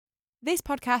This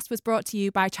podcast was brought to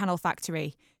you by Channel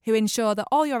Factory, who ensure that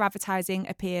all your advertising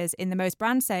appears in the most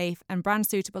brand safe and brand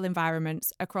suitable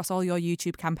environments across all your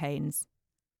YouTube campaigns.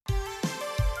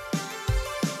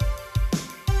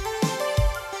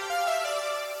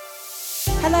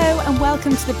 Hello and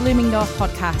welcome to the Blooming North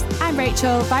podcast. I'm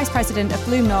Rachel, Vice President of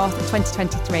Bloom North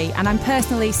 2023, and I'm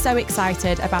personally so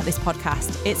excited about this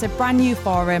podcast. It's a brand new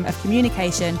forum of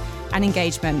communication and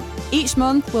engagement. Each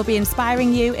month we'll be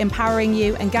inspiring you, empowering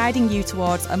you and guiding you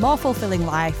towards a more fulfilling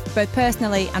life, both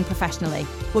personally and professionally.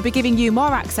 We'll be giving you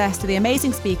more access to the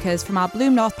amazing speakers from our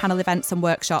Bloom North panel events and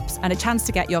workshops and a chance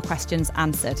to get your questions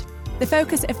answered. The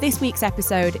focus of this week's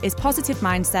episode is positive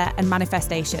mindset and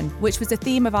manifestation, which was the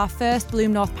theme of our first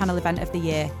Bloom North panel event of the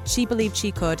year. She believed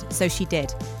she could, so she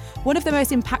did. One of the most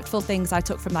impactful things I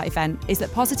took from that event is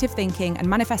that positive thinking and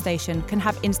manifestation can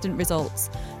have instant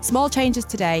results. Small changes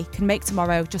today can make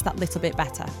tomorrow just that little bit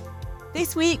better.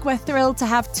 This week, we're thrilled to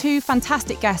have two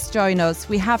fantastic guests join us.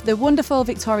 We have the wonderful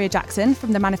Victoria Jackson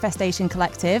from the Manifestation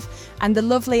Collective and the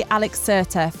lovely Aleks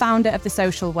Certa, founder of The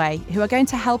Social Way, who are going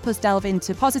to help us delve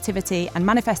into positivity and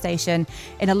manifestation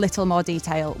in a little more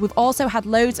detail. We've also had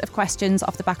loads of questions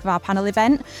off the back of our panel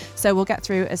event, so we'll get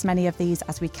through as many of these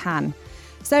as we can.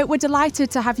 So we're delighted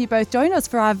to have you both join us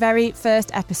for our very first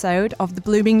episode of the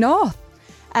Blooming North.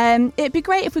 It'd be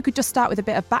great if we could just start with a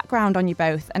bit of background on you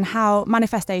both and how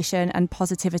manifestation and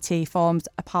positivity forms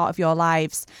a part of your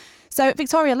lives. So,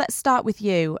 Victoria, let's start with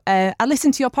you. I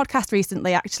listened to your podcast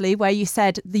recently, actually, where you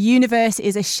said the universe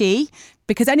is a she,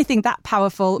 because anything that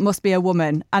powerful must be a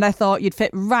woman. And I thought you'd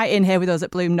fit right in here with us at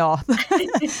Bloom North.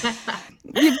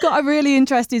 You've got a really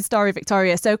interesting story,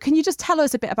 Victoria. So can you just tell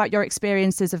us a bit about your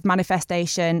experiences of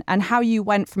manifestation and how you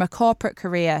went from a corporate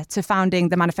career to founding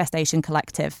the Manifestation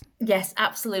Collective? Yes,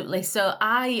 absolutely. So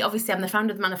I'm the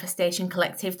founder of the Manifestation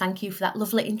Collective. Thank you for that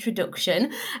lovely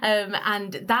introduction.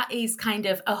 And that is kind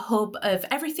of a hub of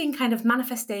everything kind of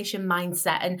manifestation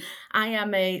mindset. And I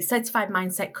am a certified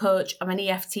mindset coach. I'm an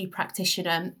EFT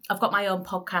practitioner. I've got my own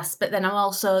podcast, but then I'm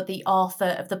also the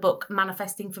author of the book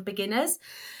Manifesting for Beginners.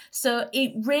 So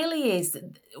it really is,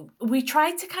 we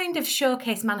try to kind of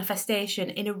showcase manifestation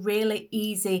in a really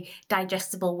easy,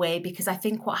 digestible way, because I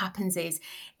think what happens is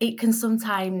it can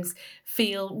sometimes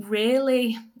feel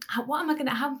really, how can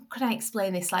I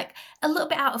explain this? Like a little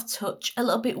bit out of touch, a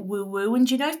little bit woo-woo. And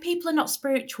if people are not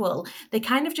spiritual, they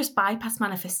kind of just bypass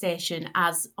manifestation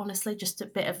as honestly just a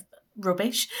bit of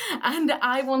rubbish. And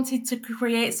I wanted to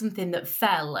create something that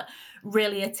felt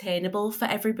really attainable for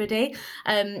everybody.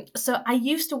 So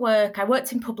I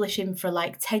worked in publishing for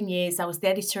like 10 years. I was the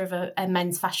editor of a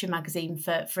men's fashion magazine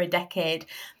for a decade.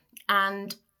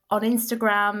 And on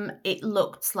Instagram, it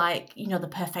looked like, the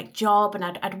perfect job. And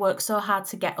I'd worked so hard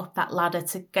to get up that ladder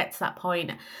to get to that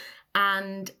point.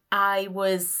 And I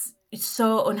was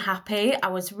so unhappy. I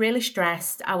was really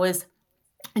stressed. I was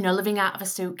living out of a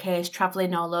suitcase,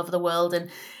 traveling all over the world. And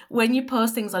when you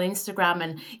post things on Instagram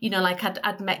and,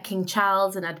 I'd met King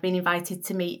Charles and I'd been invited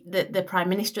to meet the Prime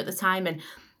Minister at the time, and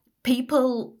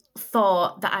people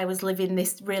thought that I was living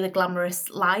this really glamorous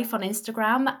life on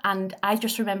Instagram. And I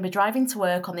just remember driving to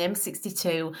work on the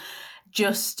M62,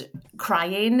 just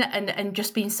crying and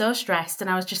just being so stressed. And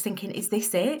I was just thinking, is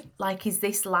this it? Like, is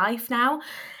this life now?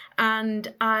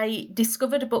 And I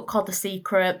discovered a book called The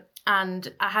Secret.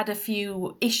 And I had a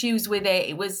few issues with it.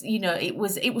 It was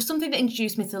something that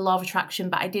introduced me to the law of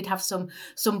attraction, but I did have some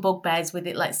bugbears with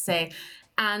it, let's say.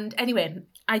 And anyway,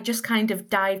 I just kind of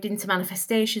dived into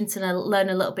manifestation to learn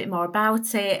a little bit more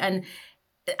about it. And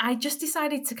I just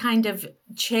decided to kind of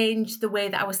change the way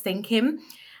that I was thinking.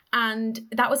 And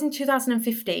that was in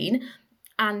 2015.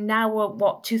 And now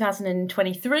we're,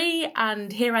 2023,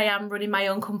 and here I am running my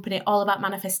own company all about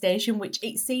manifestation, which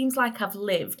it seems like I've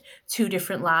lived two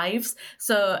different lives.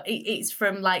 So it's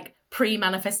from like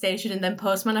pre-manifestation and then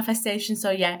post-manifestation. So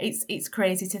yeah, it's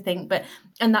crazy to think,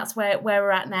 and that's where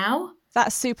we're at now.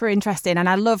 That's super interesting. And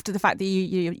I loved the fact that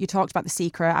you talked about The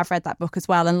Secret. I've read that book as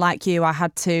well. And like you, I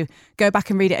had to go back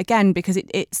and read it again because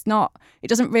it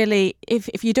doesn't really,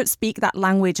 if you don't speak that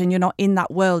language and you're not in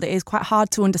that world, it is quite hard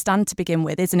to understand to begin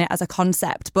with, isn't it, as a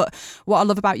concept? But what I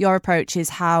love about your approach is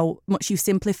how much you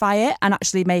simplify it and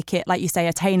actually make it, like you say,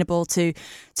 attainable to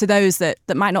those that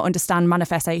might not understand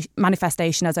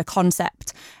manifestation as a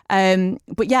concept.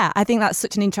 But yeah, I think that's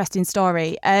such an interesting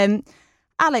story.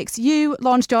 Aleks, you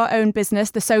launched your own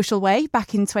business, The Social Way,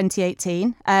 back in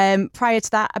 2018. Prior to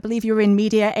that, I believe you were in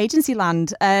media agency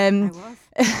land. I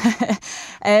was.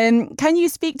 Can you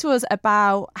speak to us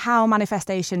about how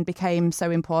manifestation became so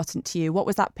important to you? What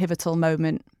was that pivotal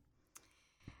moment?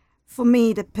 For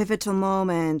me, the pivotal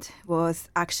moment was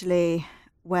actually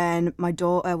when my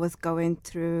daughter was going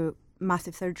through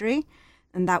massive surgery.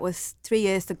 And that was 3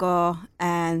 years ago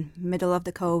and middle of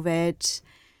the COVID.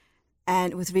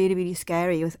 And it was really, really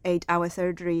scary. It was 8-hour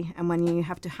surgery. And when you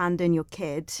have to hand in your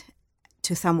kid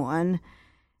to someone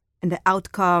and the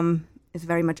outcome is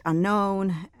very much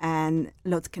unknown and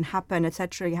lots can happen,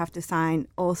 etc., you have to sign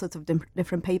all sorts of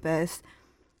different papers.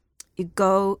 You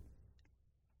go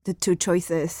the two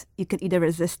choices. You can either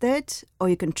resist it or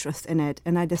you can trust in it.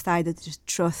 And I decided to just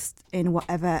trust in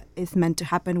whatever is meant to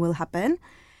happen will happen.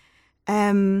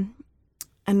 And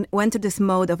went to this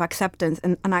mode of acceptance.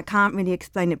 And I can't really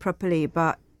explain it properly,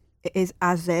 but it is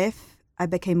as if I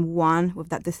became one with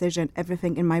that decision,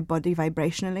 everything in my body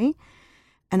vibrationally.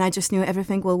 And I just knew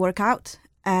everything will work out.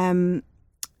 And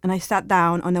I sat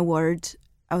down on a ward.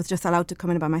 I was just allowed to come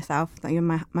in by myself. Like,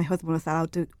 my husband was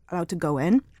allowed to go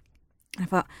in. I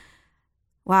thought,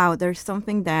 wow, there's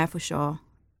something there for sure.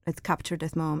 Let's capture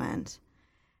this moment.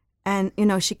 And,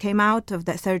 she came out of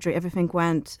that surgery, everything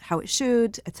went how it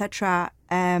should, etc.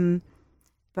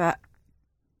 But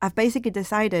I've basically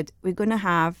decided we're going to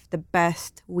have the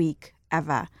best week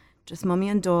ever. Just mommy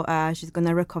and daughter, she's going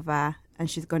to recover and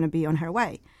she's going to be on her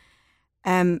way.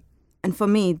 And for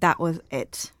me, that was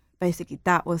it. Basically,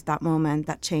 that was that moment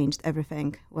that changed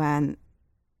everything, when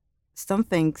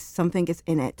something is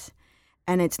in it.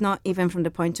 And it's not even from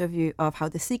the point of view of how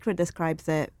The Secret describes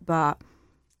it, but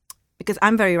because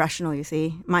I'm very rational, you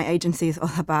see. My agency is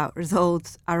all about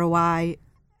results, ROI,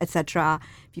 etc.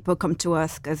 People come to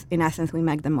us because, in essence, we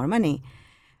make them more money.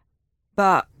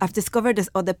 But I've discovered this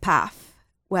other path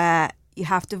where you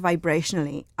have to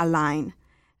vibrationally align.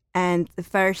 And the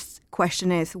first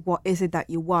question is, what is it that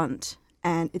you want?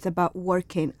 And it's about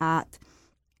working that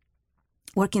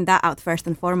out first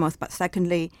and foremost. But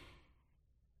secondly,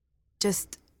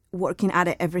 just working at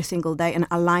it every single day and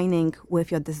aligning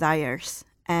with your desires.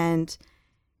 And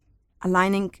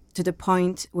aligning to the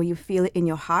point where you feel it in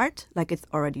your heart like it's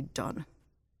already done.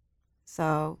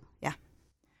 So, yeah.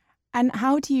 And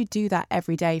how do you do that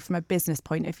every day from a business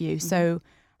point of view? Mm-hmm. So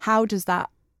how does that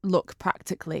look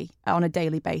practically on a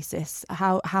daily basis?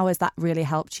 How has that really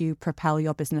helped you propel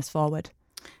your business forward?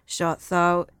 Sure.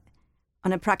 So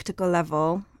on a practical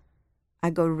level, I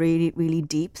go really, really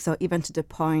deep. So even to the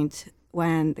point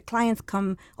when the clients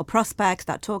come or prospects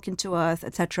start talking to us,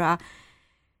 etc.,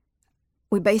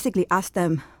 we basically ask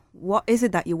them, what is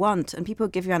it that you want? And people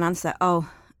give you an answer,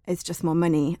 oh, it's just more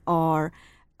money, or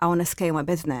I want to scale my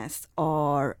business,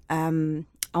 or I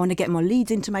want to get more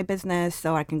leads into my business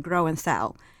so I can grow and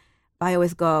sell. But I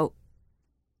always go,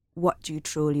 what do you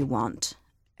truly want?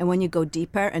 And when you go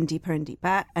deeper and deeper and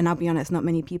deeper, and I'll be honest, not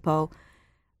many people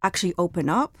actually open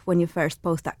up when you first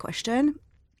post that question,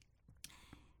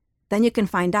 then you can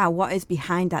find out what is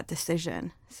behind that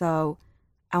decision. So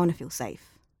I want to feel safe.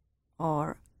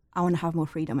 Or I want to have more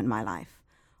freedom in my life.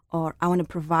 Or I want to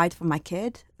provide for my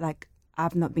kid like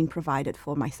I've not been provided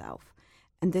for myself.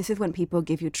 And this is when people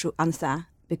give you true answer,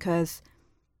 because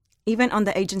even on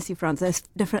the agency front, there's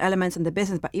different elements in the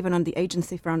business, but even on the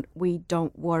agency front, we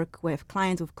don't work with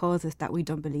clients with causes that we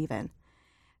don't believe in.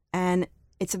 And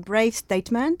it's a brave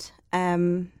statement,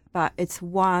 but it's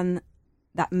one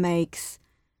that makes,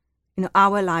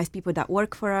 our lives, people that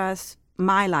work for us,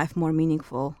 my life more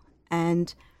meaningful.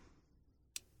 And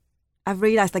I've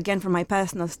realized, again, from my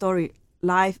personal story,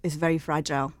 life is very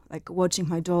fragile. Like watching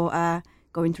my daughter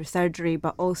going through surgery,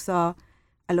 but also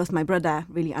I lost my brother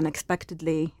really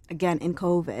unexpectedly, again in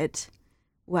COVID,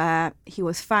 where he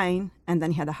was fine and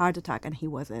then he had a heart attack and he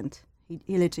wasn't.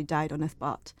 He literally died on the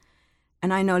spot.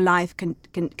 And I know life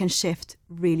can shift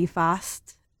really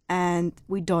fast, and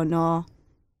we don't know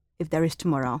if there is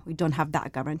tomorrow. We don't have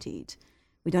that guaranteed.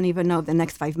 We don't even know if the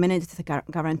next 5 minutes is a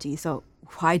guarantee. So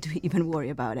why do we even worry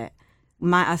about it?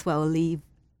 Might as well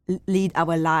lead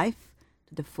our life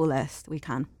to the fullest we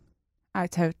can. I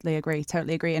totally agree.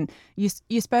 And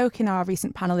you spoke in our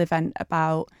recent panel event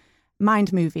about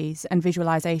mind movies and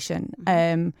visualization.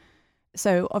 Mm-hmm.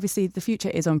 So obviously the future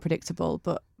is unpredictable,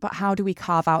 but how do we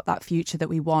carve out that future that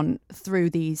we want through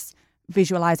these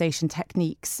visualization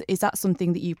techniques? Is that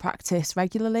something that you practice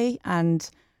regularly? And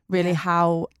really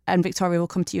and Victoria will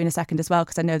come to you in a second as well,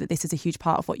 because I know that this is a huge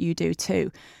part of what you do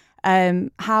too.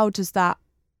 How does that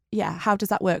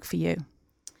work for you?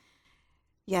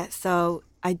 Yeah, so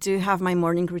I do have my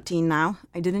morning routine now.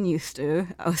 I didn't used to.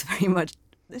 I was very much,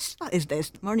 what is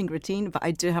this morning routine? But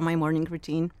I do have my morning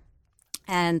routine.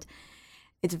 And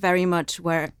it's very much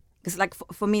where, because like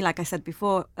for me, like I said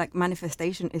before, like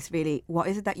manifestation is really, what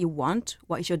is it that you want?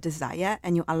 What is your desire?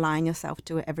 And you align yourself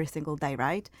to it every single day,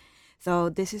 right? So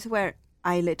this is where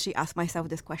I literally ask myself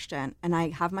this question, and I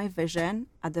have my vision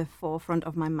at the forefront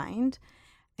of my mind.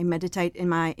 I meditate in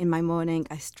my morning,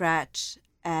 I stretch,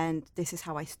 and this is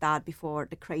how I start before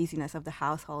the craziness of the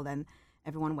household and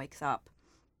everyone wakes up.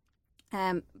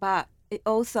 But it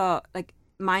also, like,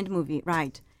 mind movie,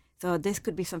 right? So this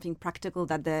could be something practical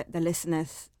that the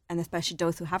listeners, and especially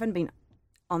those who haven't been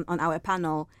on our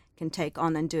panel, can take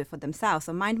on and do it for themselves.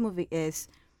 So mind movie is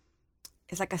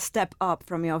like a step up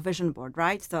from your vision board,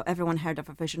 right? So everyone heard of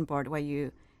a vision board where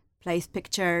you place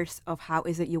pictures of how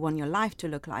is it you want your life to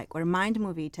look like. Or mind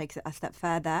movie takes it a step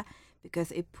further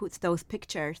because it puts those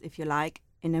pictures, if you like,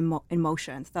 in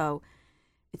motion. So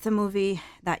it's a movie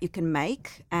that you can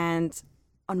make, and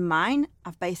on mine,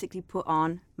 I've basically put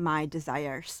on my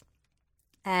desires.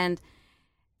 And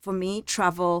for me,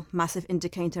 travel, massive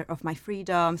indicator of my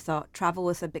freedom. So travel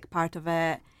was a big part of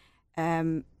it.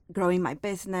 Growing my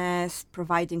business,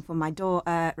 providing for my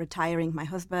daughter, retiring my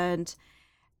husband,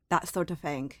 that sort of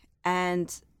thing.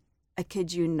 And I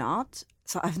kid you not,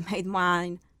 so I've made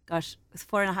mine, gosh, it was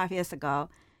 4.5 years ago,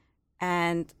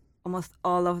 and almost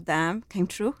all of them came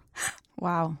true.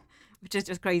 Wow. Which is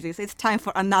just crazy. So it's time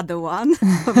for another one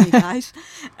for me, guys.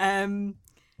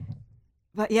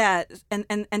 But yeah,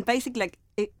 and basically, like,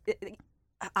 it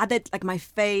added like my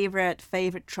favorite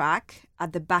track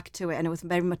at the back to it, and it was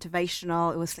very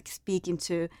motivational. It was like speaking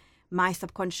to my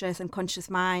subconscious and conscious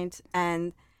mind,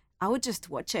 and I would just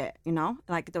watch it, you know,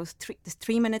 like this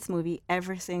 3 minutes movie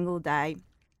every single day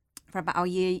for about a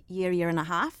year and a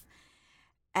half,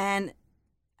 and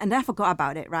then I forgot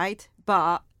about it, right?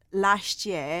 But last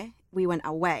year we went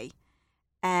away,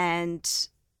 and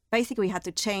basically we had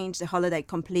to change the holiday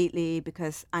completely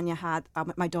because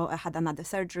my daughter had another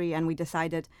surgery, and we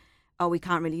decided, oh, we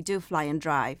can't really do fly and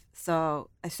drive.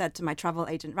 So I said to my travel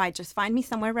agent, right, just find me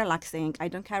somewhere relaxing. I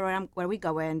don't care where we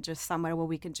go in, just somewhere where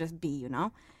we can just be, you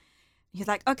know? He's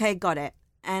like, okay, got it.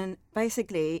 And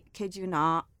basically, kid you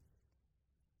not,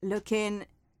 looking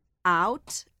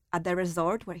out at the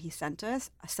resort where he sent us,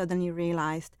 I suddenly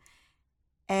realized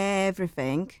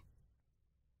everything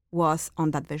was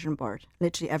on that vision board,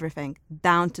 literally everything,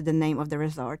 down to the name of the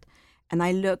resort. And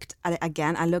I looked at it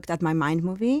again. I looked at my mind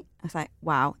movie. I was like,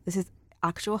 wow, this is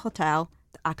actual hotel,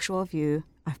 the actual view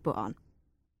I've put on.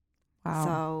 Wow.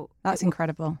 So that's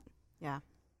incredible. Yeah.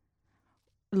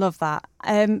 Love that.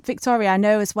 Victoria, I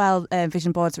know as well,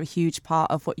 vision boards are a huge part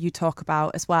of what you talk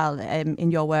about as well in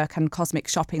your work and cosmic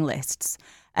shopping lists.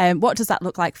 What does that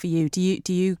look like for you? Do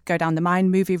you go down the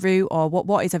mind movie route, or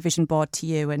what is a vision board to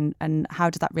you, and how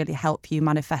does that really help you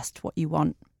manifest what you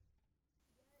want?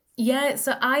 Yeah,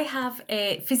 so I have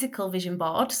a physical vision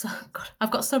board. So God,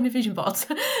 I've got so many vision boards.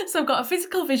 So I've got a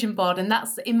physical vision board, and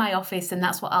that's in my office, and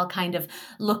that's what I'll kind of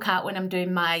look at when I'm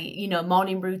doing my,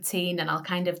 morning routine, and I'll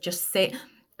kind of just sit.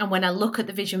 And when I look at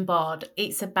the vision board,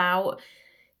 it's about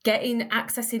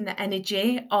accessing the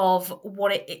energy of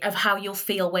of how you'll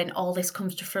feel when all this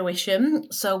comes to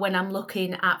fruition. So when I'm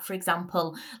looking at, for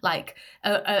example, like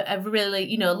a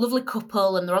really, lovely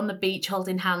couple, and they're on the beach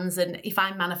holding hands, and if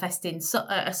I'm manifesting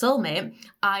a soulmate,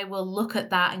 I will look at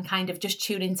that and kind of just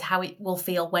tune into how it will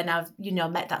feel when I've,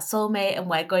 met that soulmate, and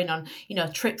we're going on,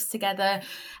 trips together.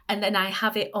 And then I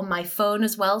have it on my phone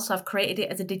as well. So I've created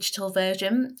it as a digital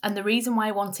version. And the reason why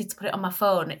I wanted to put it on my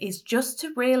phone is just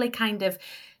to really kind of,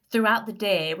 throughout the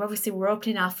day, we're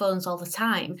opening our phones all the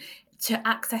time, to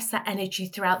access that energy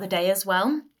throughout the day as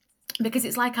well. Because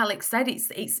it's like Aleks said,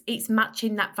 it's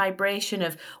matching that vibration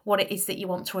of what it is that you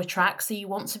want to attract. So you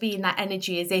want to be in that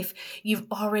energy as if you've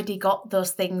already got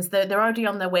those things. They're already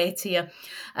on their way to you.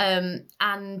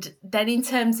 And then in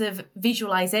terms of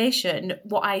visualization,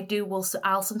 what I do,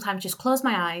 I'll sometimes just close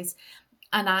my eyes,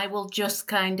 and I will just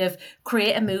kind of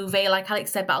create a movie, like Aleks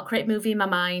said, but I'll create a movie in my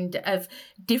mind of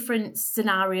different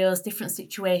scenarios, different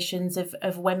situations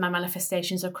of when my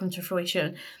manifestations have come to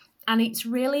fruition. And it's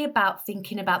really about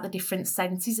thinking about the different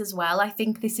senses as well. I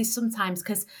think this is sometimes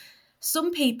because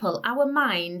some people, our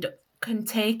mind can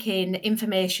take in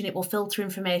information, it will filter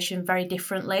information very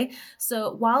differently.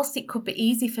 So whilst it could be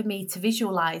easy for me to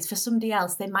visualize, for somebody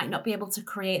else, they might not be able to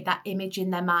create that image in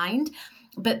their mind,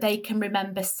 but they can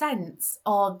remember scents,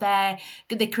 or they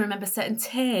can remember certain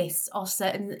tastes or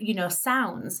certain,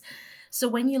 sounds. So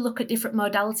when you look at different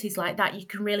modalities like that, you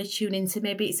can really tune into,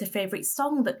 maybe it's a favourite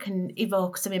song that can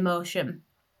evoke some emotion.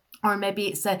 Or maybe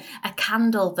it's a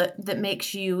candle that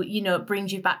makes you,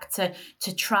 brings you back to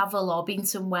travel, or being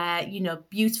somewhere,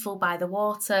 beautiful by the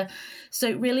water. So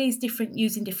it really is different,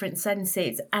 using different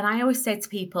senses. And I always say to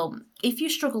people, if you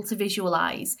struggle to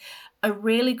visualise, a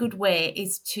really good way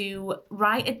is to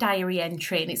write a diary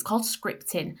entry, and it's called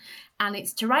scripting. And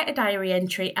it's to write a diary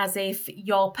entry as if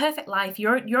your perfect life,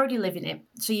 you're already living it.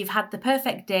 So you've had the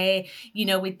perfect day,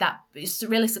 with that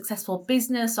really successful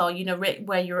business, or,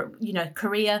 where you're,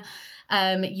 career.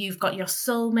 You've got your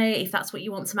soulmate, if that's what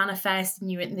you want to manifest,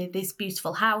 and you're in this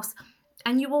beautiful house.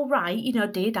 And you will write,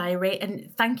 dear diary,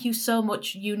 and thank you so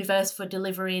much, universe, for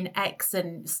delivering X,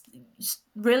 and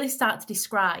really start to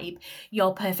describe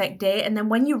your perfect day. And then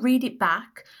when you read it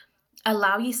back,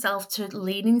 allow yourself to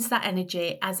lean into that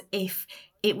energy as if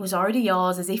it was already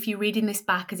yours, as if you're reading this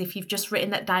back, as if you've just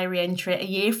written that diary entry a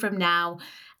year from now,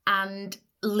 and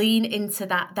lean into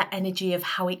that energy of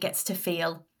how it gets to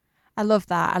feel. I love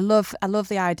that. I love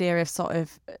the idea of sort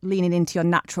of leaning into your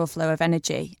natural flow of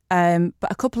energy. But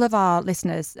a couple of our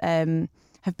listeners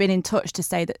have been in touch to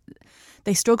say that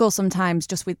they struggle sometimes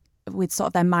just with sort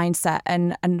of their mindset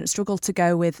and struggle to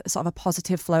go with sort of a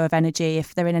positive flow of energy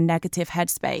if they're in a negative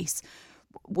headspace.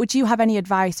 Would you have any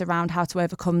advice around how to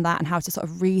overcome that and how to sort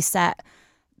of reset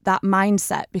that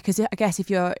mindset? Because I guess if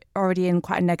you're already in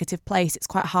quite a negative place, it's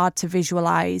quite hard to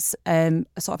visualize a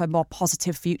sort of a more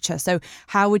positive future. So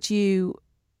how would you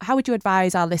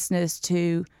advise our listeners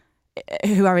who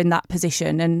are in that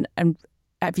position, and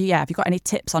have you got any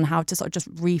tips on how to sort of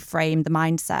just reframe the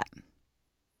mindset?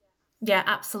 Yeah,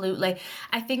 absolutely.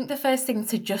 I think the first thing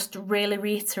to just really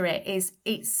reiterate is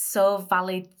it's so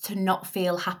valid to not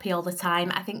feel happy all the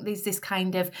time. I think there's this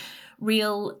kind of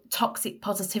real toxic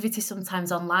positivity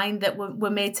sometimes online that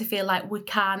we're made to feel like we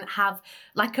can't have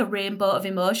like a rainbow of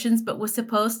emotions, but we're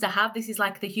supposed to have. This is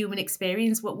like the human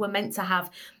experience. What we're meant to have,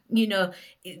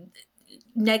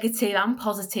 negative and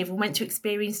positive. We're meant to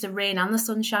experience the rain and the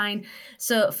sunshine.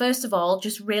 So first of all,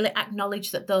 just really acknowledge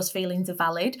that those feelings are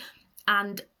valid,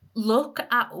 and look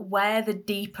at where the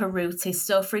deeper root is.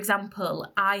 So, for example,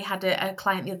 I had a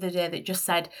client the other day that just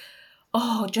said,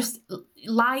 just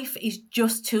life is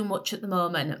just too much at the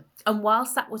moment. And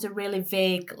whilst that was a really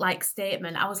vague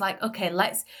statement, I was like, okay,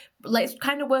 let's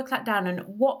kind of work that down. And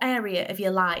what area of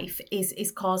your life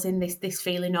is causing this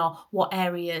feeling, or what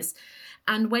areas?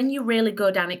 And when you really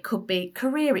go down, it could be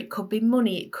career, it could be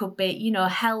money, it could be,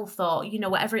 health, or,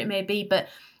 whatever it may be. But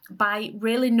by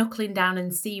really knuckling down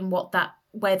and seeing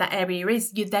where that area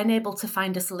is, you're then able to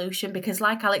find a solution. Because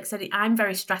like Aleks said, I'm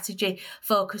very strategy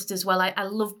focused as well. I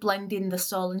love blending the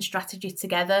soul and strategy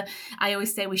together. I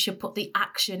always say we should put the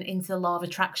action into the law of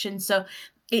attraction. So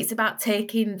it's about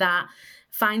taking that,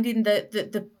 finding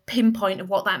the pinpoint of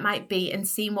what that might be, and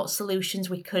seeing what solutions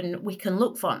we can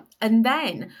look for. And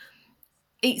then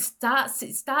it starts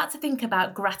to think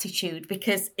about gratitude,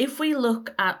 because if we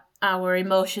look at our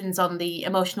emotions on the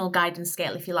emotional guidance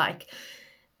scale, if you like,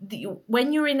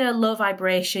 when you're in a low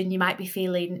vibration, you might be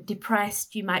feeling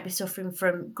depressed, you might be suffering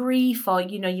from grief, or,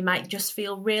 you might just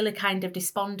feel really kind of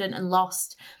despondent and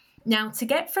lost. Now, to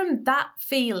get from that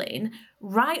feeling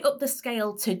right up the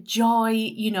scale to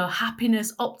joy,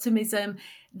 happiness, optimism,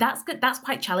 that's good. That's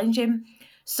quite challenging.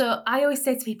 So I always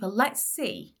say to people, let's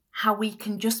see how we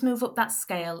can just move up that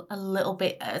scale a little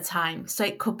bit at a time. So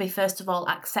it could be, first of all,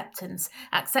 acceptance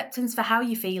for how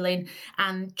you're feeling,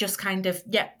 and just kind of,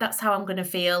 that's how I'm going to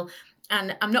feel.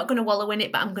 And I'm not going to wallow in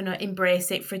it, but I'm going to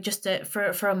embrace it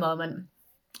for a moment.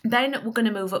 Then we're going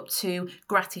to move up to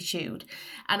gratitude.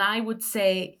 And I would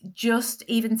say just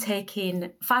even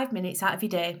taking 5 minutes out of your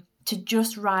day to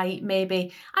just write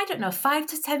maybe, 5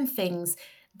 to 10 things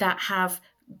that have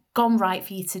gone right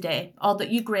for you today, or that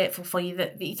you're grateful for,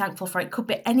 that you're thankful for. It could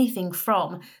be anything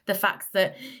from the fact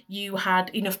that you had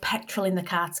enough petrol in the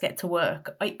car to get to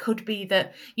work. It could be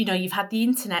that, you've had the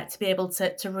internet to be able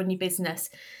to run your business.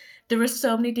 There are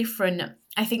so many different,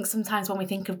 I think sometimes when we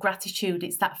think of gratitude,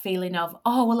 it's that feeling of,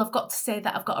 I've got to say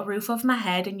that I've got a roof over my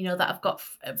head, and, that I've got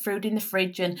food in the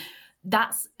fridge, and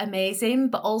that's amazing.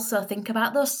 But also think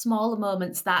about those smaller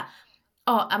moments that,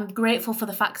 I'm grateful for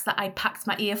the fact that I packed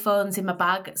my earphones in my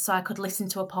bag so I could listen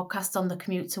to a podcast on the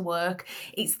commute to work.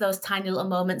 It's those tiny little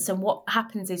moments. And what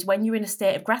happens is when you're in a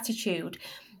state of gratitude,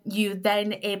 you're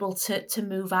then able to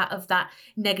move out of that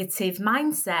negative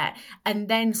mindset. And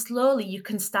then slowly you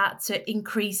can start to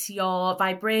increase your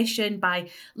vibration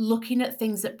by looking at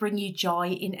things that bring you joy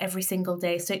in every single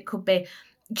day. So it could be,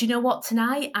 do you know what,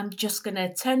 tonight I'm just going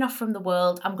to turn off from the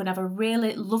world. I'm going to have a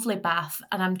really lovely bath,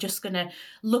 and I'm just going to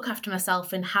look after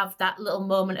myself and have that little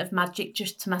moment of magic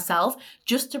just to myself,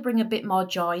 just to bring a bit more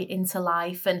joy into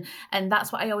life. And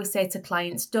that's what I always say to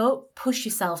clients. Don't push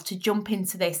yourself to jump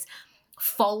into this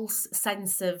false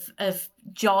sense of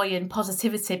joy and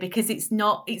positivity, because it's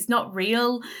not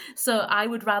real. So I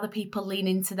would rather people lean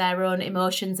into their own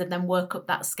emotions and then work up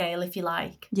that scale, if you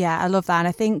like. Yeah, I love that. And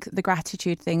I think the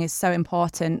gratitude thing is so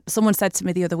important. Someone said to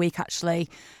me the other week, actually,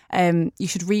 you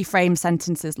should reframe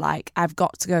sentences like "I've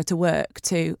got to go to work"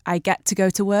 to "I get to go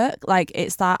to work." Like,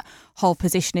 it's that whole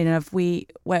positioning of we're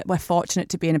fortunate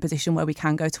to be in a position where we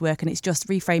can go to work, and it's just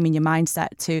reframing your mindset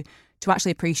to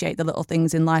actually appreciate the little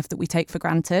things in life that we take for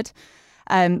granted.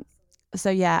 So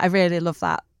yeah, I really love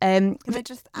that. Can I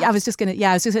just add? I was just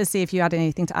gonna see if you had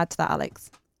anything to add to that, Aleks.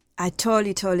 I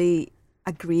totally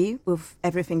agree with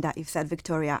everything that you've said,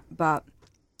 Victoria, but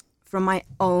from my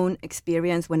own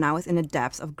experience, when I was in the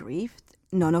depths of grief,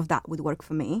 none of that would work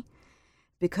for me,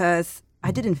 because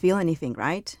I didn't feel anything,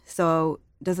 right? So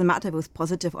it doesn't matter if it was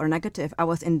positive or negative. I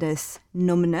was in this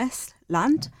numbness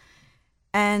land,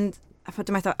 and I thought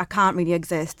to myself, I can't really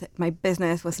exist. My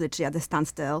business was literally at a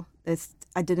standstill.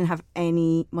 I didn't have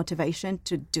any motivation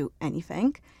to do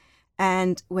anything.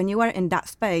 And when you are in that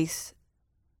space,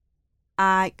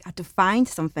 I had to find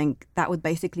something that would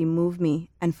basically move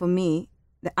me. And for me,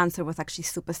 the answer was actually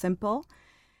super simple.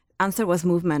 The answer was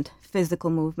movement, physical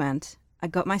movement. I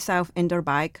got myself indoor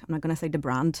bike. I'm not going to say the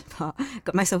brand, but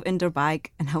got myself indoor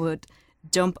bike, and I would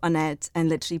jump on it and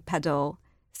literally pedal.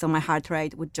 So my heart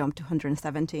rate would jump to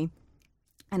 170.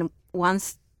 And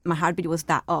once my heartbeat was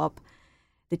that up,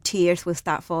 the tears would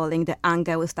start falling, the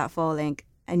anger would start falling.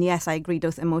 And yes, I agree,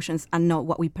 those emotions are not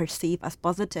what we perceive as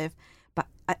positive, but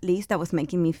at least that was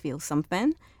making me feel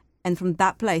something. And from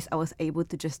that place, I was able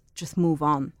to just move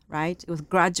on, right? It was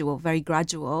gradual, very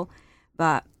gradual.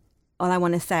 But all I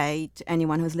want to say to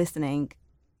anyone who's listening,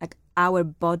 like, our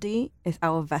body is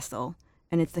our vessel,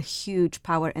 and it's a huge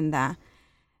power in there.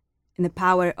 In the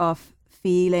power of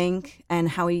feeling and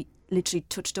how we literally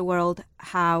touch the world,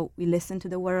 how we listen to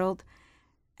the world,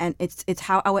 and it's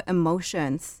how our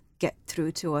emotions get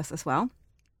through to us as well.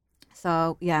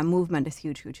 So yeah, movement is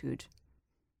huge.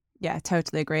 Yeah,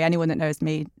 totally agree. Anyone that knows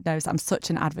me knows I'm such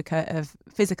an advocate of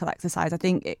physical exercise. I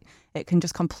think it can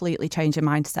just completely change your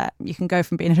mindset. You can go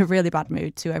from being in a really bad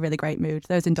mood to a really great mood.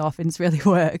 Those endorphins really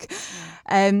work.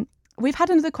 We've had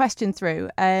another question through,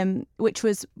 which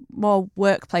was more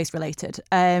workplace related.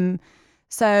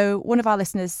 So one of our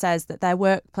listeners says that their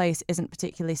workplace isn't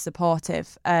particularly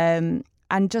supportive,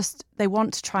 and just they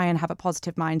want to try and have a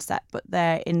positive mindset, but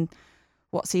they're in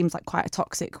what seems like quite a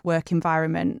toxic work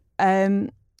environment.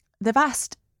 They've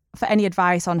asked for any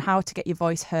advice on how to get your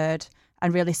voice heard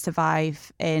and really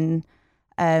survive in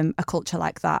a culture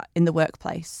like that in the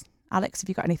workplace. Aleks, have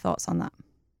you got any thoughts on that?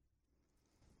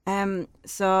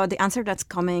 So the answer that's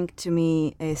coming to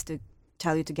me is to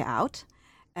tell you to get out.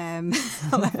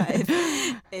 However,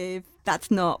 if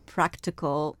that's not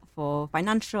practical for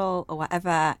financial or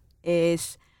whatever,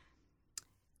 is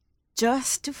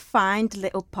just to find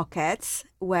little pockets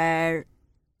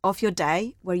of your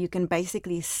day where you can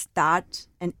basically start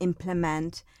and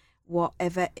implement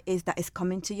whatever it is that is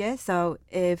coming to you. So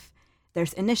if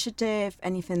there's initiative,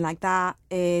 anything like that,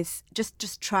 is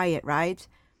just try it, right?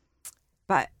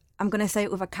 But I'm going to say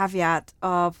it with a caveat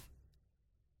of,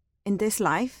 in this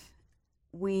life,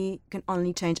 we can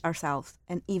only change ourselves.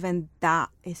 And even that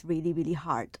is really, really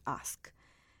hard to ask.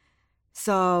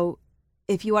 So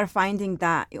if you are finding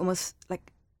that you're almost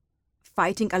like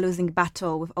fighting a losing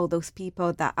battle with all those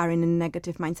people that are in a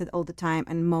negative mindset all the time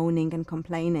and moaning and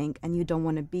complaining, and you don't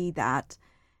want to be that,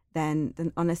 then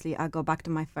honestly, I'll go back to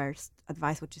my first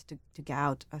advice, which is to get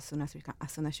out as soon as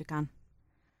you can.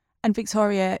 And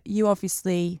Victoria, you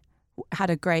obviously had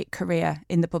a great career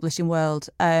in the publishing world,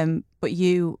 but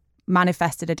you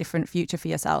manifested a different future for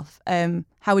yourself.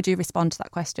 How would you respond to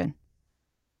that question?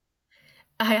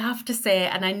 I have to say,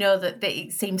 and I know that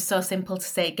it seems so simple to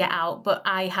say get out, but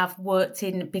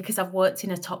because I've worked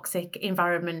in a toxic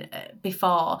environment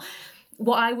before.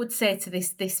 What I would say to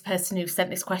this person who sent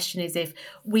this question is, if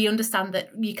we understand that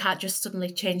you can't just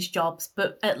suddenly change jobs,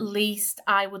 but at least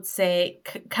I would say,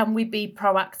 can we be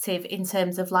proactive in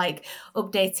terms of like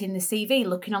updating the CV,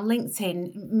 looking on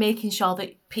LinkedIn, making sure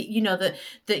that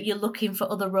that you're looking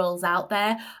for other roles out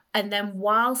there. And then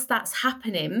whilst that's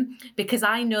happening, because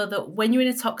I know that when you're in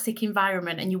a toxic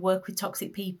environment and you work with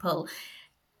toxic people,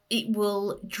 it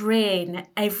will drain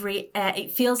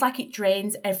it feels like it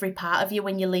drains every part of you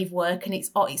when you leave work, and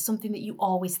it's something that you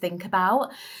always think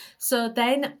about. So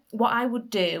then what I would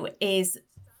do is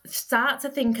start to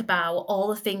think about all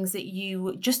the things that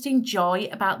you just enjoy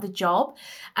about the job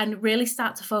and really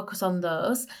start to focus on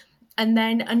those. And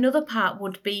then another part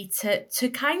would be to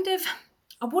kind of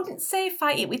I wouldn't say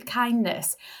fight it with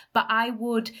kindness, but I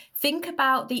would think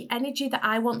about the energy that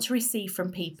I want to receive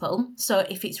from people. So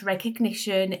if it's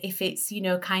recognition, if it's,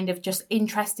 kind of just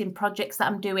interest in projects that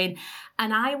I'm doing,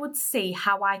 and I would see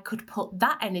how I could put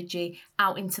that energy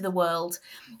out into the world.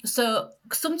 So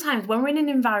sometimes when we're in an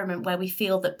environment where we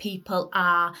feel that people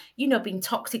are, being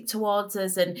toxic towards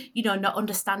us and, not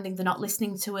understanding, they're not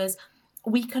listening to us,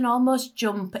 we can almost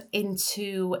jump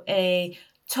into a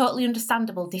totally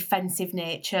understandable defensive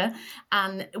nature,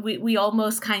 and we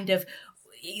almost kind of,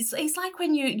 it's like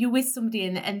when you're with somebody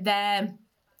and they're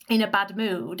in a bad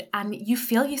mood and you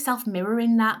feel yourself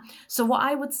mirroring that. So what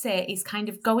I would say is kind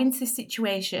of go into this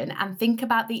situation and think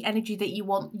about the energy that you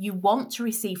want to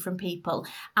receive from people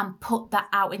and put that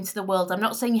out into the world. I'm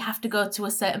not saying you have to go to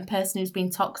a certain person who's been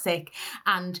toxic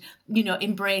and,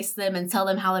 embrace them and tell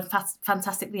them how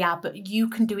fantastic they are, but you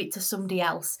can do it to somebody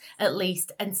else at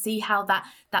least and see how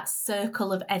that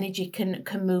circle of energy can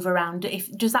move around.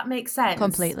 Does that make sense?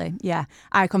 Completely. Yeah,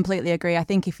 I completely agree. I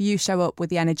think if you show up with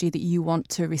the energy that you want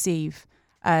to receive,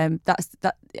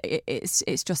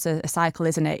 it's just a cycle,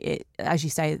 isn't it? As you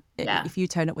say, if you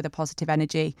turn up with a positive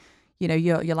energy,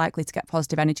 you're likely to get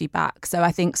positive energy back. So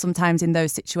I think sometimes in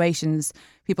those situations,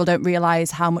 people don't realise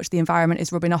how much the environment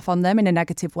is rubbing off on them in a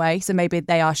negative way. So maybe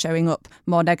they are showing up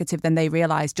more negative than they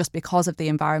realise just because of the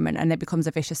environment, and it becomes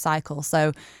a vicious cycle.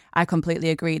 So I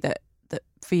completely agree that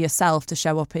for yourself to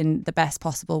show up in the best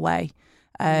possible way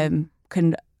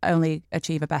can only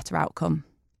achieve a better outcome.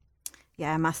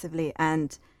 Yeah, massively.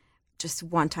 And just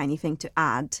one tiny thing to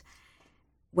add,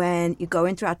 when you go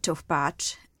into a tough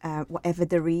patch, whatever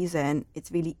the reason,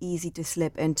 it's really easy to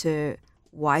slip into,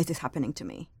 why is this happening to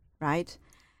me, right?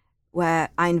 Where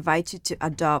I invite you to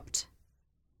adopt,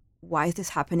 why is this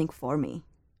happening for me,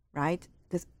 right?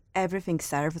 Because everything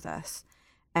serves us.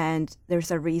 And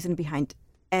there's a reason behind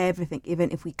everything,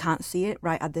 even if we can't see it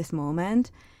right at this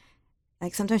moment.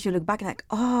 Like sometimes you look back and like,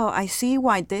 oh, I see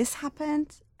why this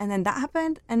happened. And then that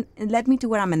happened. And it led me to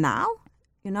where I'm at now,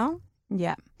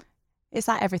 Yeah. It's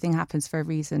that everything happens for a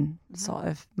reason sort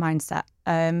of mindset.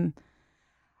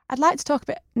 I'd like to talk a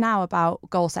bit now about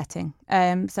goal setting.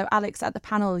 So Aleks, at the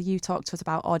panel, you talked to us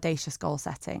about audacious goal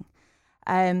setting.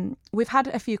 We've had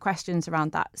a few questions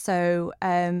around that. So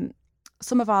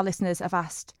some of our listeners have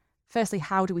asked, firstly,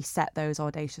 how do we set those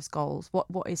audacious goals?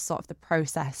 What is sort of the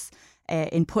process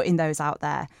in putting those out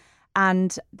there?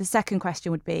 And the second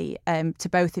question would be to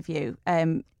both of you,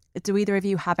 do either of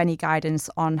you have any guidance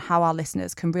on how our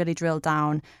listeners can really drill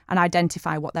down and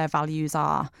identify what their values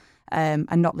are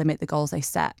and not limit the goals they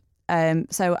set?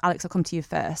 So Aleks, I'll come to you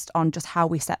first on just how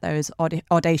we set those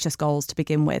audacious goals to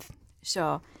begin with.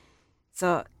 Sure.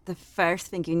 So the first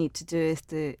thing you need to do is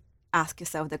to ask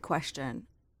yourself the question,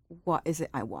 what is it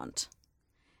I want?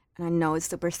 And I know it's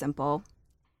super simple,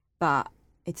 but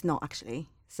it's not actually.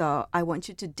 So I want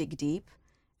you to dig deep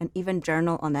and even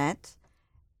journal on it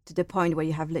to the point where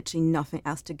you have literally nothing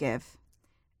else to give.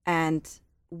 And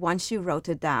once you wrote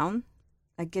it down,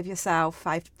 like give yourself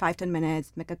 5-10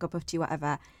 minutes, make a cup of tea,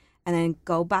 whatever, and then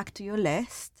go back to your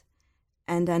list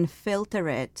and then filter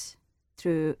it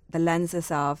through the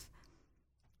lenses of,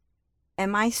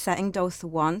 am I setting those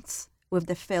wants with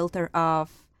the filter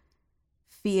of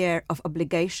fear of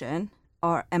obligation,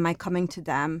 or am I coming to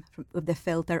them with the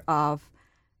filter of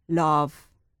love,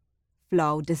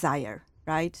 flow, desire,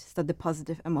 right? So the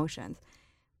positive emotions.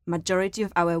 Majority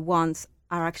of our wants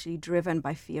are actually driven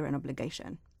by fear and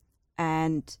obligation.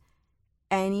 And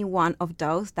any one of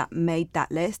those that made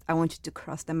that list, I want you to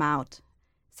cross them out.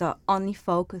 So only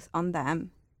focus on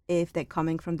them if they're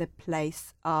coming from the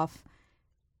place of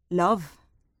love,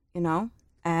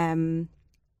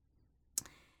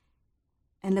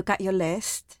 and look at your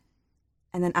list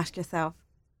and then ask yourself,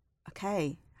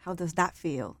 okay, how does that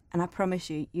feel? And I promise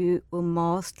you, you will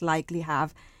most likely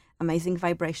have amazing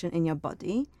vibration in your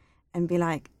body and be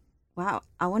like, wow,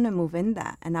 I want to move in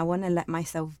there and I want to let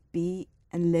myself be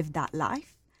and live that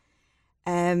life.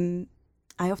 I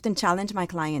often challenge my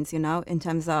clients, in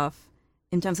terms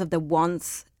of the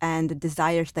wants and the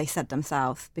desires they set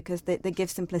themselves, because they give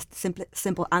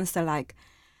simple answer like,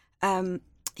 I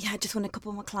just want a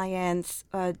couple more clients.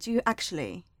 Do you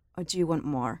actually, or do you want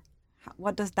more?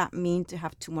 What does that mean to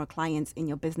have 2 more clients in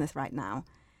your business right now?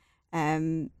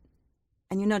 And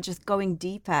just going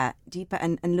deeper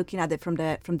and looking at it from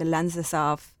the lenses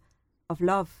of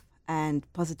love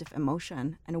and positive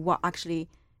emotion and what actually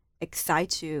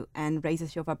excites you and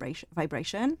raises your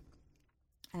vibration.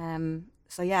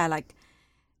 So yeah, like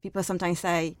people sometimes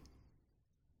say,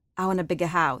 I want a bigger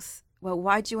house. Well,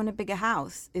 why do you want a bigger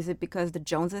house? Is it because the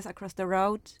Joneses across the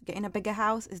road getting a bigger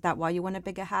house? Is that why you want a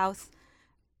bigger house?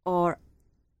 Or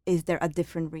is there a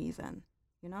different reason,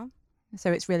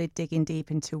 So it's really digging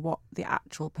deep into what the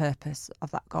actual purpose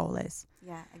of that goal is.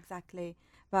 Yeah, exactly.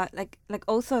 But like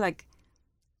also like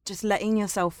just letting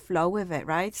yourself flow with it,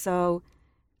 right? So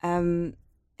I'll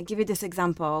give you this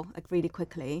example like really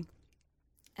quickly.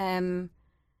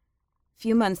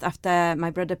 Few months after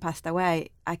my brother passed away,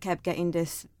 I kept getting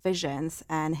these visions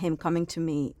and him coming to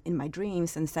me in my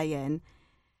dreams and saying,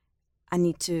 I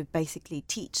need to basically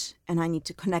teach and I need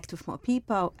to connect with more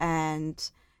people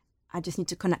and I just need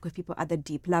to connect with people at a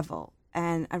deep level.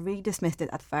 And I really dismissed it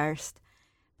at first.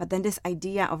 But then this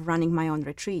idea of running my own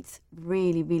retreats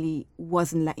really, really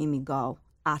wasn't letting me go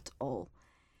at all.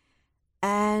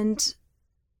 And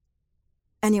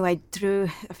anyway,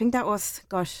 I think that was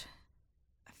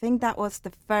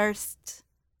the first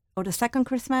or the second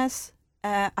Christmas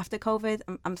after COVID.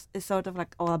 It's sort of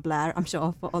like all a blur, I'm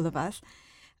sure, for all of us.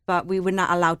 But we were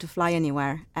not allowed to fly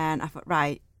anywhere. And I thought,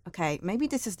 right, okay, maybe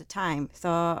this is the time.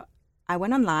 So I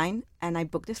went online and I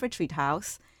booked this retreat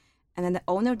house. And then the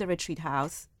owner of the retreat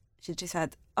house, she just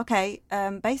said, okay,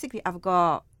 basically I've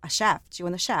got a chef. Do you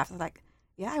want a chef? I was like,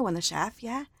 yeah, I want a chef,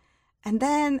 yeah. And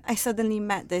then I suddenly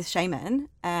met this shaman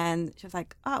and she was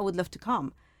like, oh, I would love to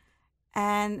come.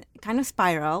 And it kind of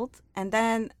spiraled. And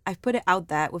then I put it out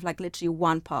there with like literally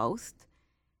one post.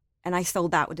 And I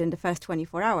sold out within the first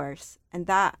 24 hours. And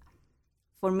that,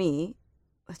 for me,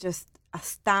 was just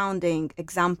astounding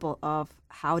example of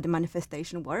how the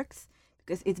manifestation works.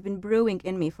 Because it's been brewing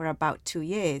in me for about 2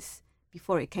 years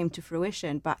before it came to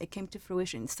fruition. But it came to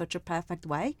fruition in such a perfect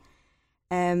way.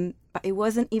 But it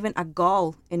wasn't even a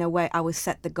goal in a way I would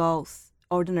set the goals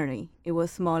ordinarily. It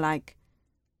was more like,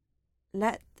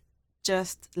 let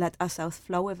ourselves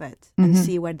flow with it and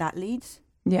see where that leads.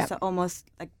 Yeah. So almost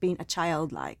like being a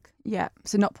childlike. Yeah.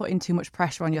 So not putting too much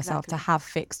pressure on yourself to have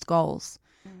fixed goals.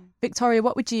 Victoria,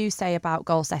 what would you say about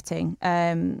goal setting?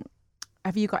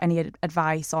 Have you got any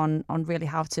advice on really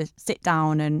how to sit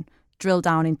down and drill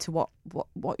down into what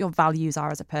your values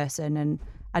are as a person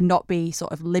and not be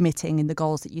sort of limiting in the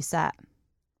goals that you set?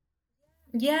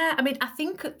 Yeah, I mean, I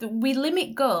think we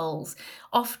limit goals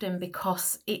often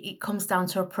because it comes down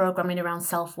to a programming around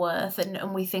self-worth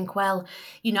and we think, well,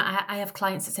 I have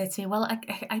clients that say to me, well,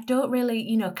 I don't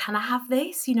really, can I have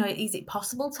this? Is it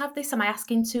possible to have this? Am I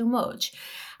asking too much?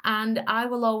 And I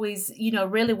will always,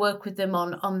 really work with them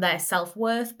on their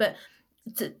self-worth, but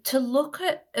to look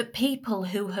at people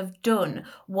who have done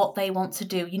what they want to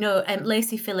do.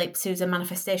 Lacey Phillips, who's a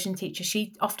manifestation teacher,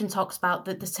 she often talks about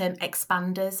the term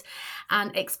expanders.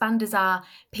 And expanders are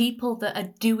people that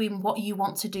are doing what you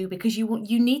want to do because you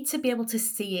need to be able to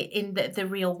see it in the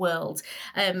real world.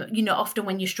 Often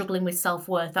when you're struggling with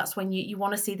self-worth, that's when you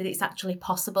want to see that it's actually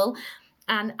possible.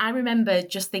 And I remember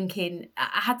just thinking,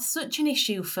 I had such an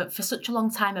issue for such a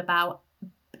long time about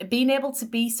being able to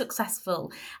be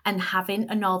successful and having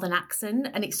a northern accent.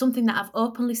 And it's something that I've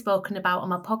openly spoken about on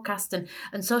my podcast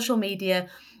and social media.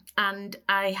 And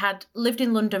I had lived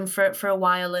in London for a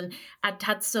while and I'd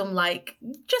had some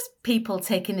just people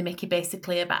taking the mickey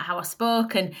basically about how I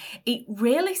spoke. And it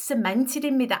really cemented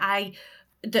in me that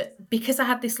because I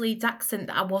had this Leeds accent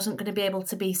that I wasn't going to be able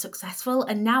to be successful.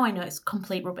 And now I know it's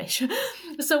complete rubbish.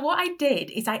 So what I did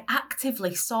is I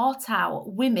actively sought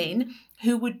out women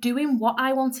who were doing what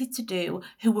I wanted to do,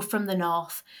 who were from the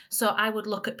north. So I would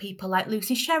look at people like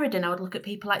Lucy Sheridan, I would look at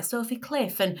people like Sophie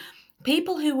Cliff and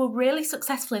people who were really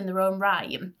successful in their own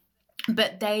right.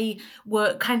 But they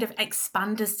were kind of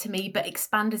expanders to me, but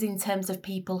expanders in terms of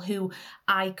people who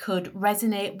I could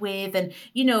resonate with. And,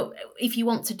 if you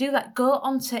want to do that, go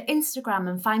onto Instagram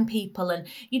and find people and,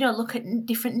 look at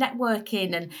different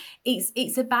networking. And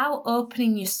it's about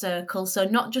opening your circle. So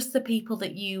not just the people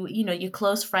that your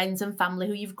close friends and family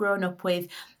who you've grown up with.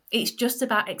 It's just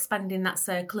about expanding that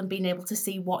circle and being able to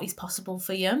see what is possible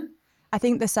for you. I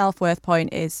think the self-worth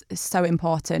point is so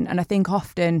important. And I think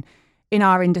often in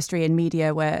our industry in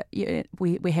media where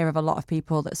we hear of a lot of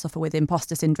people that suffer with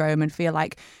imposter syndrome and feel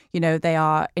like, they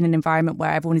are in an environment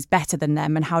where everyone is better than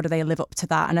them and how do they live up to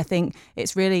that? And I think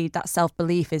it's really that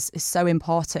self-belief is so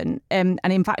important. And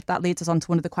in fact, that leads us on to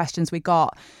one of the questions we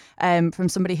got from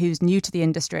somebody who's new to the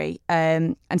industry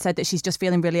and said that she's just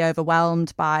feeling really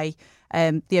overwhelmed by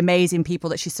the amazing people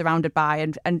that she's surrounded by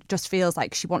and just feels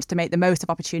like she wants to make the most of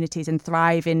opportunities and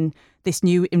thrive in this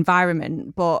new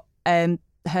environment. But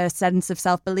her sense of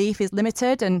self-belief is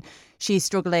limited and she's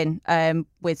struggling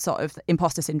with sort of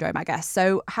imposter syndrome, I guess.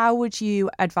 So how would you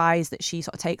advise that she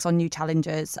sort of takes on new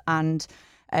challenges and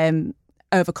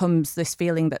overcomes this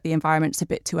feeling that the environment's a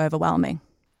bit too overwhelming?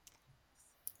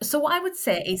 So what I would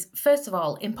say is, first of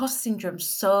all, imposter syndrome is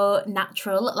so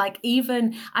natural. Like,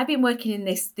 even I've been working in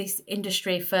this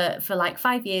industry for like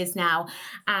 5 years now,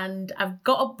 and I've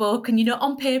got a book, and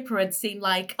on paper it'd seem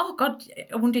like, oh God,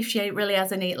 I wonder if she really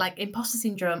has any like imposter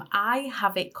syndrome. I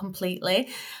have it completely,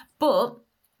 but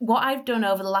what I've done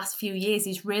over the last few years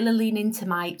is really lean into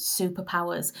my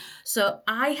superpowers. So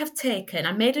I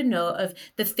made a note of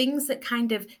the things that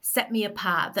kind of set me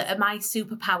apart, that are my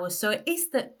superpowers. So it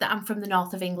is that I'm from the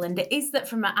north of England. It is that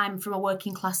I'm from a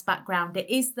working class background.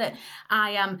 It is that I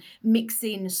am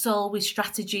mixing soul with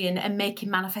strategy and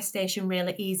making manifestation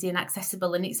really easy and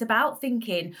accessible. And it's about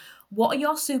thinking, what are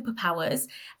your superpowers?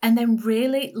 And then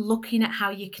really looking at how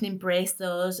you can embrace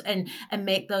those and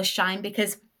make those shine.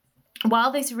 Because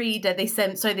while this reader,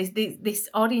 this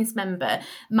audience member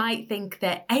might think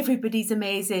that everybody's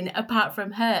amazing apart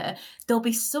from her, there'll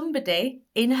be somebody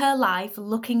in her life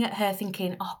looking at her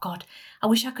thinking, oh God, I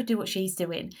wish I could do what she's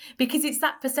doing. Because it's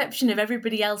that perception of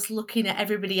everybody else looking at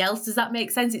everybody else. Does that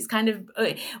make sense? It's kind of,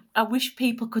 I wish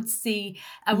people could see,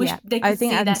 they could see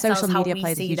themselves how we see them. I think social media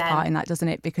plays a huge part in that, doesn't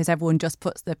it? Because everyone just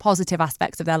puts the positive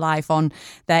aspects of their life on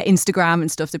their Instagram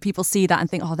and stuff. So people see that and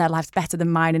think, oh, their life's better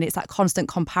than mine. And it's that constant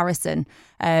comparison.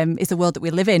 It's the world that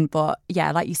we live in. But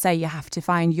yeah, like you say, you have to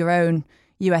find your own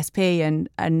USP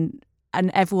and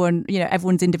everyone,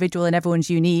 everyone's individual and everyone's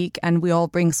unique, and we all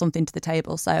bring something to the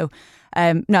table. So,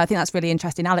 no, I think that's really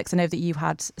interesting. Aleks, I know that you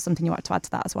had something you wanted to add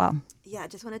to that as well. Yeah, I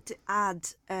just wanted to add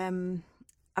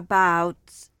about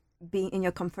being in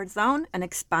your comfort zone and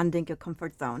expanding your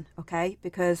comfort zone, okay?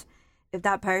 Because if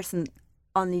that person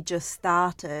only just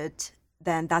started,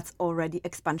 then that's already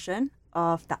expansion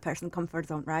of that person's comfort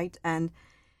zone, right? And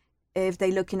if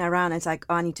they're looking around, it's like,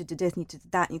 oh, I need to do this, need to do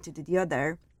that, need to do the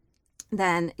other,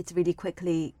 then it's really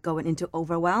quickly going into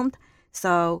overwhelmed.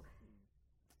 So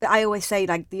I always say,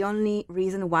 like, the only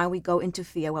reason why we go into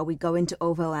fear, why we go into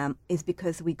overwhelm, is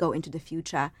because we go into the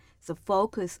future. So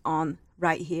focus on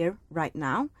right here, right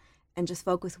now, and just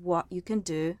focus what you can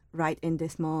do right in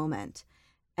this moment.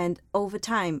 And over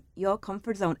time, your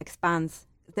comfort zone expands.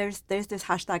 There's this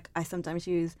hashtag I sometimes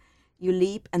use, you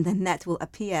leap and the net will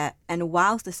appear. And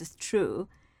whilst this is true,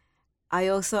 I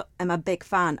also am a big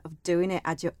fan of doing it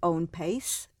at your own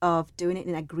pace, of doing it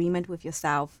in agreement with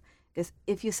yourself. Because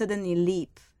if you suddenly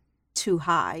leap too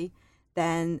high,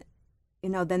 then,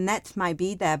 the net might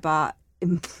be there, but it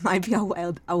might be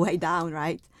a way down,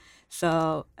 right?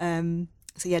 So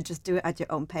yeah, just do it at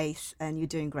your own pace and you're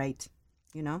doing great,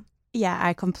 Yeah,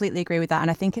 I completely agree with that. And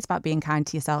I think it's about being kind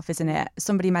to yourself, isn't it?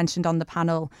 Somebody mentioned on the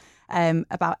panel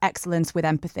about excellence with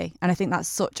empathy. And I think that's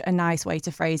such a nice way to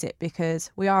phrase it,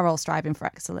 because we are all striving for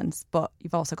excellence, but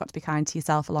you've also got to be kind to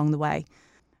yourself along the way.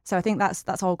 So I think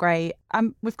that's all great.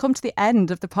 We've come to the end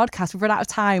of the podcast. We've run out of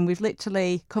time. We've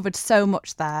literally covered so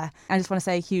much there. I just want to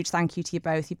say a huge thank you to you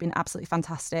both. You've been absolutely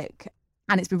fantastic.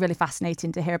 And it's been really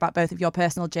fascinating to hear about both of your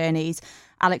personal journeys.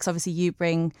 Aleks, obviously you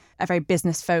bring a very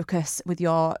business focus with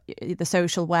the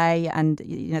social way and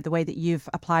the way that you've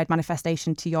applied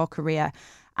manifestation to your career.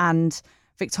 And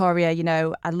Victoria,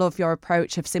 I love your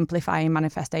approach of simplifying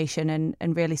manifestation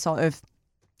and really sort of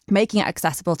making it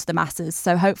accessible to the masses.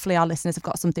 So hopefully our listeners have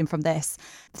got something from this.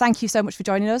 Thank you so much for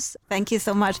joining us. Thank you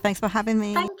so much. Thanks for having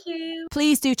me. Thank you.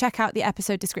 Please do check out the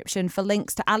episode description for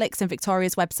links to Aleks and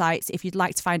Victoria's websites if you'd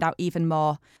like to find out even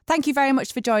more. Thank you very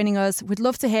much for joining us. We'd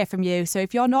love to hear from you. So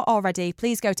if you're not already,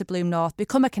 please go to Bloom North,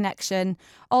 become a connection.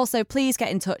 Also, please get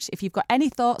in touch if you've got any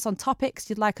thoughts on topics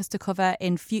you'd like us to cover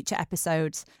in future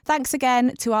episodes. Thanks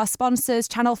again to our sponsors,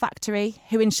 Channel Factory,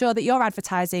 who ensure that your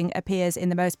advertising appears in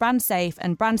the most brand safe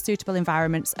and brand suitable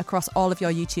environments across all of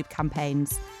your YouTube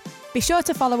campaigns. Be sure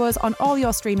to follow us on all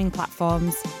your streaming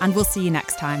platforms, and we'll see you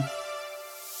next time.